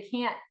 but they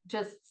can't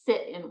just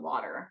sit in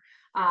water.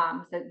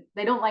 So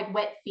they don't like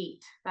wet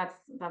feet. That's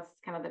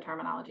kind of the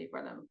terminology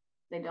for them.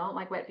 They don't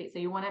like wet feet. So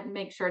you want to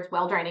make sure it's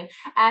well draining.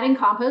 Adding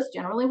compost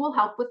generally will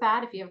help with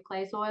that if you have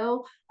clay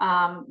soil.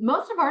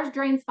 Most of ours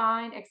drains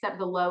fine, except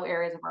the low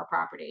areas of our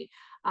property.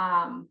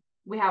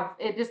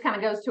 It just kind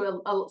of goes to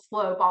a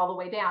slope all the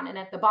way down. And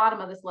at the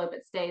bottom of the slope,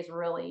 it stays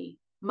really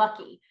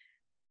mucky.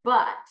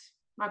 But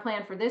my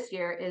plan for this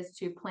year is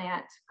to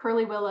plant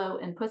curly willow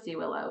and pussy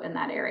willow in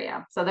that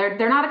area. So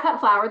they're not a cut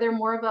flower. They're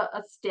more of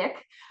a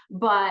stick,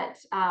 but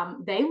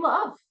they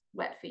love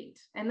wet feet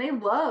and they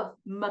love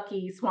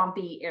mucky,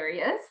 swampy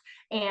areas.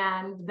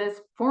 And this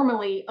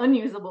formerly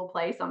unusable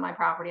place on my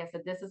property, I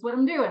said, this is what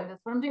I'm doing. This is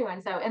what I'm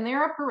doing. So, and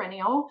they're a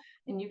perennial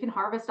and you can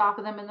harvest off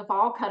of them in the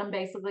fall, cut them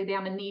basically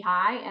down to knee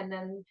high, and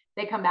then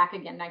they come back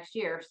again next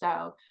year.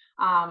 So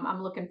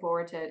I'm looking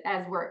forward to,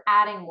 as we're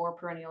adding more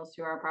perennials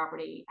to our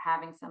property,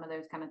 having some of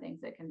those kind of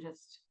things that can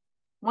just,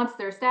 once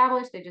they're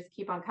established, they just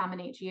keep on coming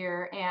each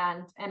year.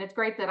 And it's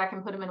great that I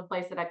can put them in a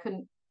place that I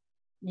couldn't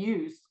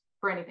use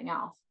for anything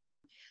else.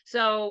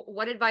 So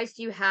what advice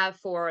do you have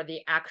for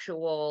the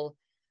actual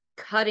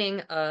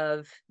cutting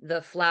of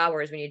the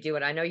flowers when you do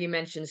it? I know you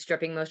mentioned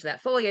stripping most of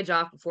that foliage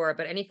off before,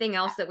 but anything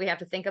else that we have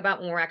to think about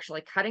when we're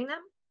actually cutting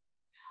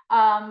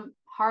them?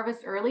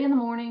 Harvest early in the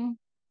morning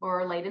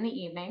or late in the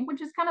evening,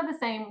 which is kind of the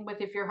same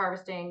with if you're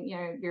harvesting,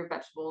 your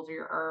vegetables or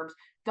your herbs.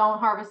 Don't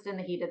harvest in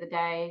the heat of the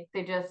day.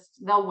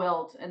 They'll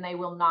wilt and they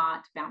will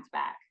not bounce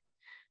back.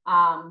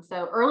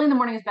 So early in the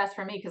morning is best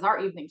for me because our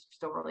evenings are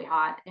still really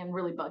hot and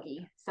really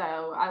buggy.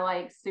 So I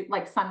like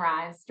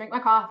sunrise, drink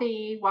my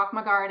coffee, walk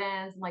my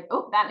gardens. I'm like,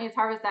 oh, that needs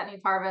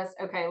harvest.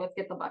 Okay, let's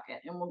get the bucket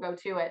and we'll go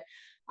to it.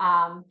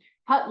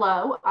 Cut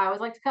low. I always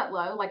like to cut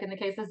low. Like in the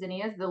case of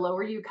zinnias, the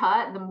lower you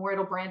cut, the more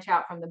it'll branch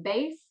out from the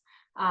base.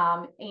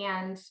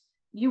 And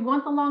you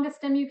want the longest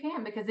stem you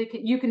can because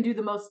you can do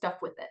the most stuff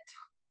with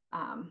it.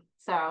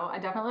 So I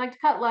definitely like to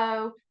cut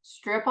low,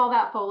 strip all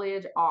that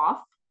foliage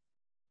off.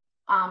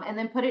 And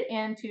then put it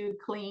into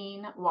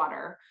clean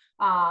water.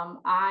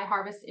 I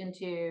harvest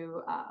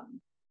into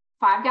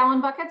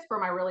 5-gallon buckets for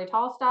my really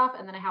tall stuff.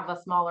 And then I have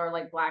a smaller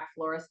like black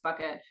florist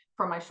bucket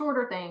for my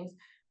shorter things.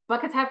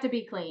 Buckets have to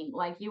be clean.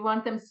 Like you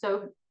want them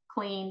so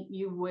clean,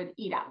 you would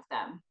eat out of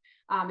them.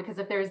 Because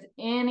if there's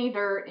any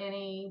dirt,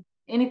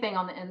 anything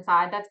on the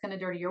inside, that's going to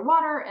dirty your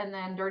water. And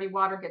then dirty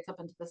water gets up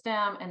into the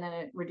stem and then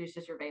it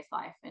reduces your base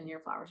life and your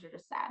flowers are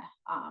just sad.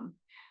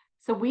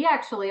 So we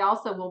actually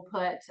also will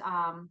put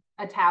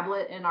a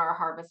tablet in our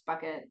harvest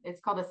bucket. It's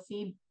called a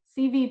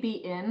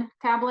CVBN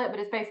tablet, but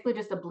it's basically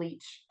just a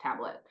bleach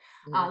tablet.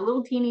 A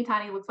little teeny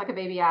tiny, looks like a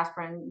baby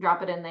aspirin,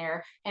 drop it in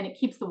there and it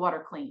keeps the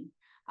water clean.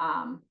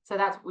 So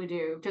that's what we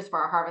do just for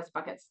our harvest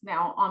buckets.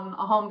 Now, on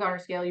a home garden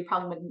scale, you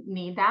probably wouldn't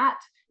need that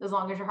as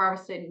long as you're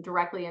harvesting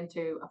directly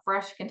into a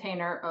fresh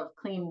container of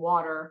clean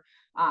water.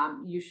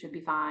 You should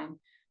be fine.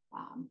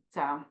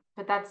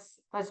 But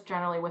that's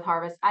generally with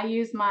harvest. I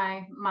use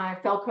my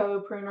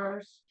Felco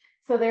pruners,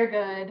 so they're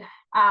good.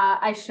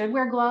 I should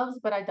wear gloves,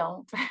 but I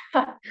don't.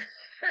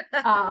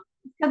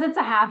 Because it's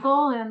a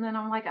hassle, and then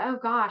I'm like, oh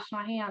gosh,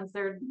 my hands,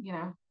 they're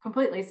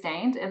completely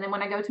stained. And then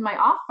when I go to my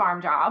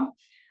off-farm job,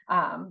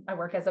 I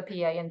work as a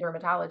PA in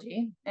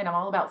dermatology, and I'm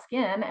all about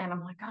skin, and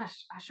I'm like,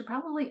 gosh, I should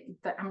probably,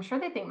 I'm sure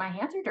they think my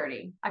hands are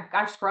dirty.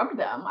 I've scrubbed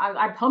them,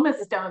 I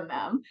pumice stone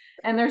them,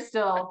 and they're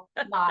still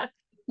not as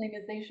clean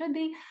as they should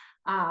be.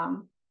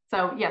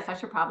 So yes, I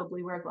should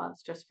probably wear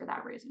gloves just for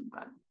that reason,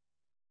 but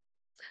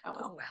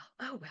oh well.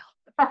 Oh well.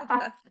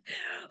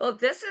 Well,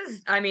 this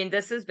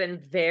has been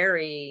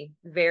very,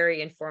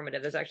 very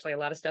informative. There's actually a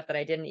lot of stuff that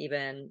I didn't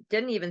even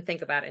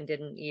think about and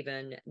didn't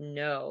even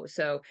know.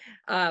 So,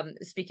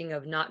 speaking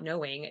of not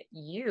knowing,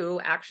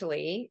 you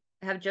actually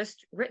have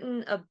just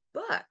written a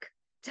book.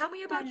 Tell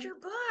me about your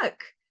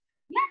book.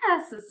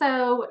 Yes.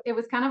 So it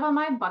was kind of on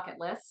my bucket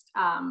list,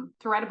 to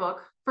write a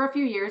book for a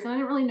few years. And I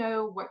didn't really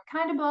know what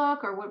kind of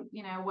book or what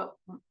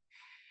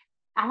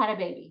I had a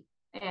baby,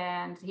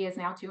 and he is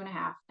now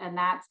 2.5. And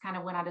that's kind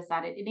of when I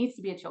decided it needs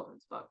to be a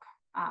children's book.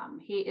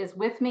 He is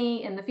with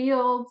me in the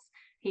fields.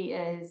 He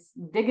is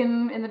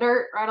digging in the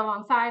dirt right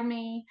alongside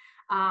me.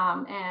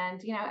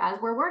 And, as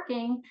we're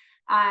working,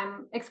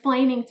 I'm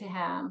explaining to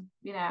him,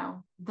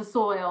 the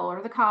soil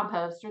or the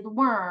compost or the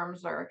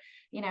worms, or,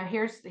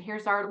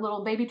 here's our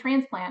little baby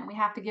transplant. We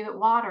have to give it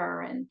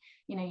water, and,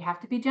 you have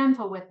to be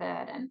gentle with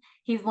it. And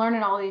he's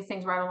learning all these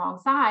things right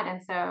alongside.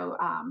 And so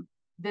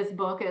this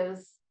book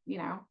is,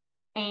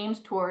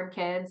 aimed toward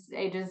kids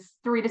ages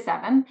 3 to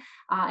 7.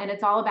 And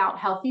it's all about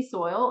healthy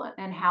soil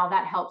and how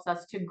that helps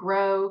us to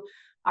grow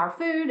our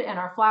food and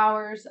our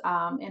flowers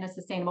in a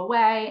sustainable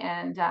way,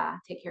 and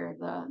take care of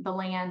the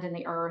land and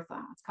the earth.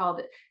 It's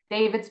called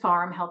David's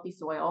Farm Healthy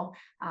Soil.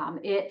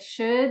 It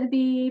should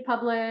be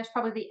published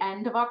probably the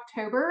end of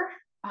October.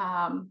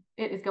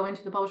 It is going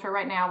to the publisher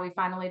right now. We've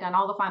finally done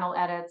all the final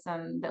edits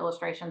and the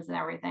illustrations and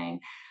everything.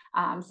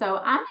 So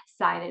I'm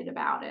excited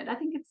about it. I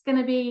think it's going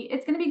to be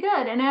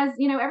good. And as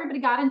everybody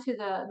got into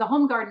the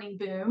home gardening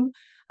boom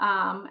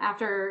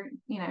after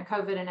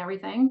COVID and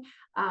everything,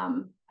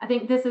 I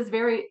think this is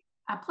very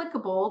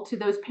applicable to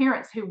those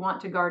parents who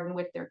want to garden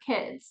with their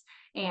kids.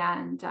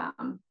 And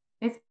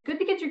it's good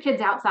to get your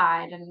kids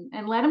outside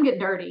and let them get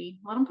dirty,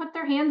 let them put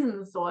their hands in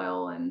the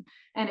soil and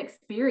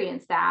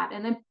experience that,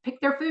 and then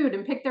pick their food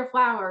and pick their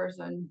flowers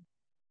and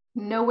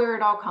know where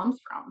it all comes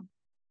from.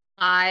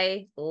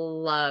 I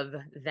love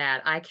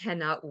that. I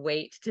cannot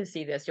wait to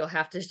see this. You'll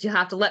have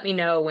to let me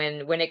know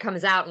when it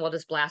comes out, and we'll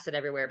just blast it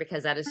everywhere,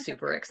 because that is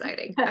super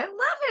exciting. I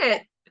love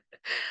it.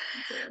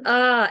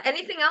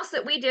 Anything else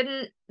that we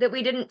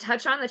didn't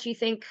touch on that you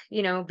think,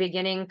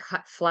 beginning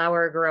cut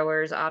flower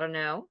growers ought to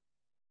know?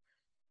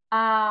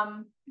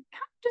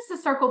 Just to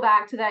circle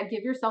back to that,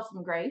 give yourself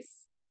some grace.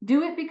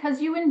 Do it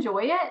because you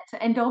enjoy it,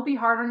 and don't be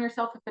hard on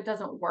yourself if it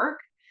doesn't work.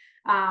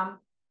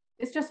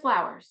 It's just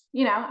flowers,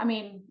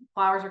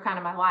 flowers are kind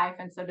of my life.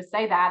 And so to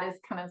say that is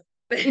kind of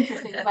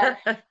interesting, but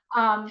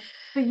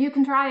you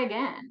can try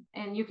again,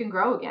 and you can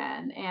grow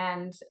again.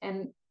 And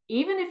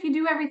even if you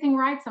do everything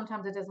right,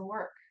 sometimes it doesn't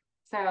work.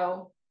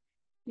 So,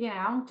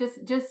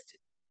 just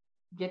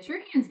get your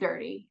hands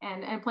dirty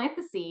and plant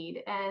the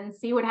seed and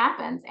see what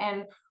happens.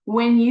 And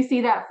when you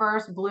see that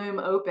first bloom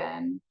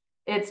open,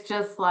 it's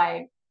just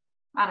like,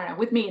 I don't know,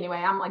 with me anyway,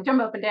 I'm like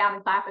jump up and down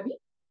and clapping,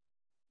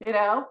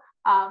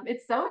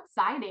 it's so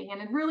exciting,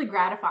 and it's really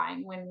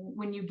gratifying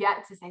when you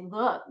get to say,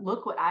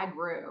 look what I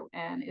grew,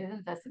 and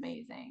isn't this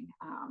amazing?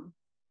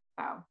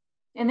 And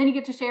then you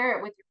get to share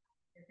it with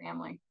your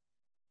family.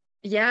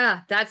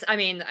 Yeah, that's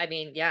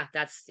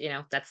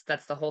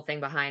the whole thing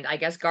behind, I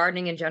guess,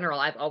 gardening in general.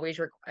 I've always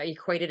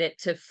equated it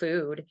to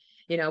food,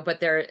 but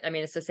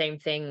it's the same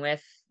thing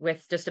with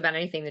just about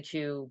anything that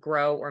you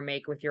grow or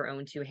make with your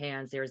own 2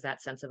 hands. There's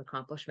that sense of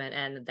accomplishment,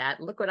 and that,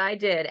 look what I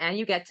did, and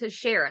you get to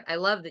share it. I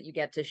love that you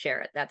get to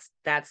share it. That's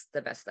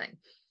the best thing.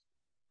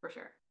 For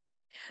sure.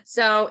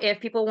 So if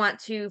people want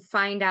to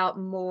find out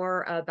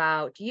more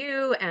about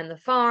you and the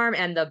farm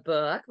and the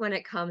book when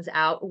it comes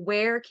out,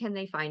 where can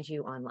they find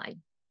you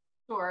online?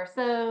 Sure.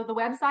 So the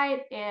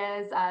website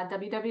is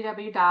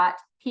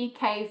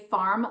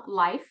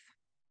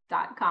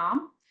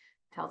www.pkfarmlife.com.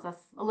 Tells us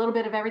a little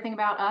bit of everything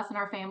about us and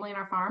our family and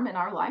our farm and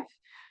our life.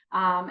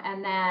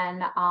 And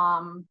then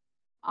on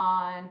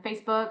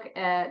Facebook,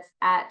 it's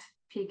at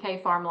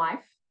PK Farm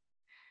Life.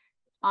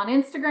 On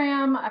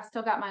Instagram, I've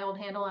still got my old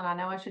handle, and I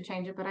know I should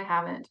change it, but I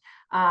haven't.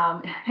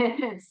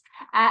 It's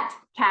at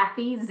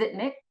Kathy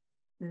Zitnik,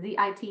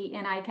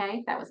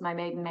 Zitnik. That was my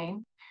maiden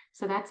name.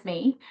 So that's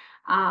me.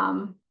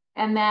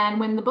 And then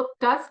when the book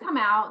does come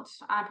out,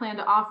 I plan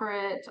to offer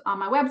it on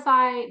my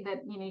website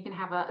that, you can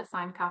have a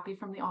signed copy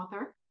from the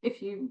author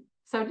if you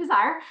so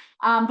desire.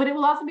 But it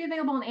will also be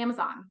available on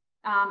Amazon.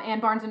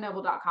 and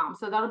barnesandnoble.com.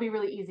 So that'll be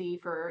really easy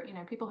for,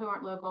 people who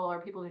aren't local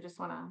or people who just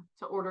want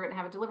to order it and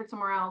have it delivered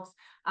somewhere else.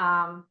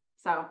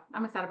 So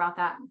I'm excited about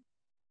that.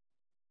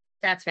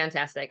 That's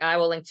fantastic. I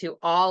will link to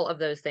all of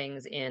those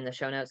things in the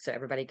show notes so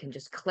everybody can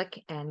just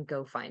click and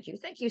go find you.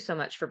 Thank you so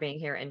much for being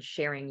here and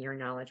sharing your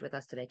knowledge with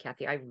us today,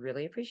 Kathy. I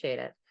really appreciate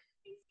it.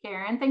 Thanks,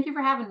 Karen. Thank you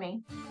for having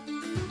me.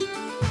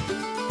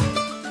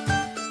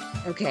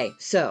 Okay,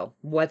 so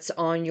what's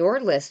on your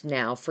list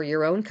now for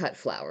your own cut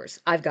flowers?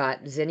 I've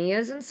got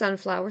zinnias and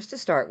sunflowers to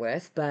start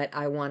with, but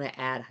I want to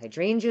add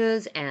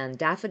hydrangeas and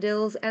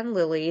daffodils and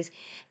lilies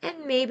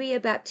and maybe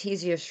a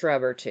baptisia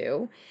shrub or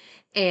two.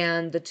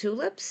 And the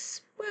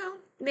tulips, well,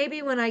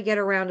 maybe when I get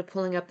around to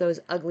pulling up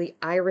those ugly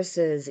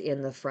irises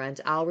in the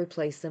front, I'll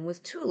replace them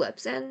with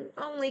tulips and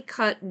only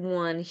cut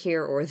one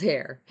here or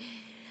there.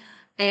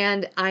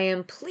 And I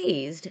am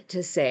pleased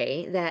to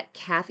say that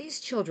Kathy's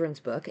children's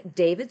book,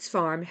 David's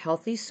Farm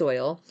Healthy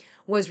Soil,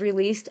 was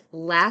released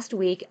last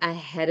week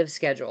ahead of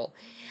schedule.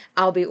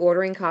 I'll be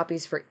ordering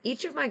copies for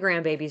each of my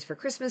grandbabies for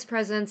Christmas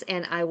presents,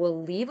 and I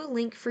will leave a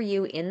link for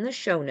you in the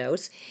show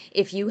notes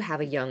if you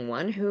have a young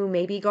one who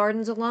maybe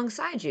gardens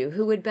alongside you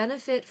who would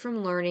benefit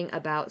from learning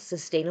about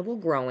sustainable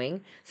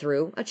growing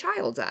through a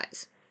child's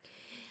eyes.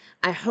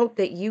 I hope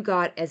that you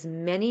got as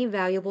many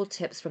valuable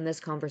tips from this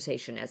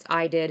conversation as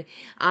I did.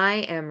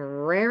 I am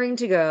raring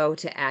to go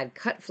to add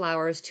cut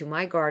flowers to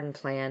my garden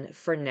plan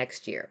for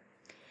next year.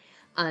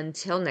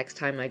 Until next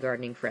time, my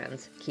gardening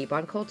friends, keep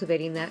on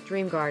cultivating that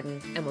dream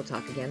garden, and we'll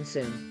talk again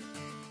soon.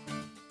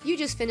 You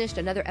just finished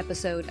another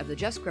episode of the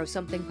Just Grow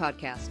Something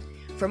podcast.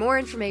 For more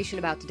information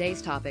about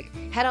today's topic,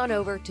 head on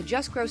over to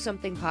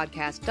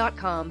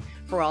justgrowsomethingpodcast.com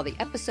for all the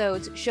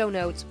episodes, show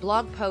notes,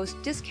 blog posts,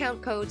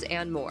 discount codes,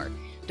 and more.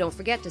 Don't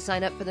forget to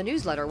sign up for the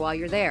newsletter while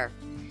you're there.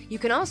 You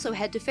can also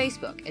head to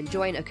Facebook and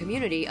join a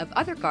community of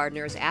other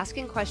gardeners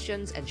asking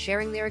questions and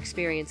sharing their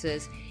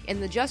experiences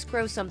in the Just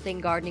Grow Something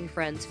Gardening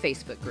Friends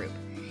Facebook group.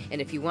 And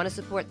if you want to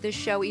support this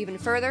show even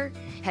further,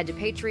 head to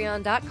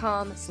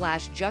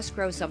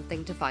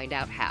patreon.com/justgrowsomething to find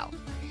out how.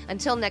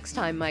 Until next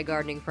time, my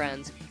gardening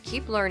friends,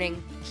 keep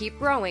learning, keep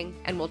growing,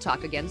 and we'll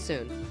talk again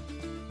soon.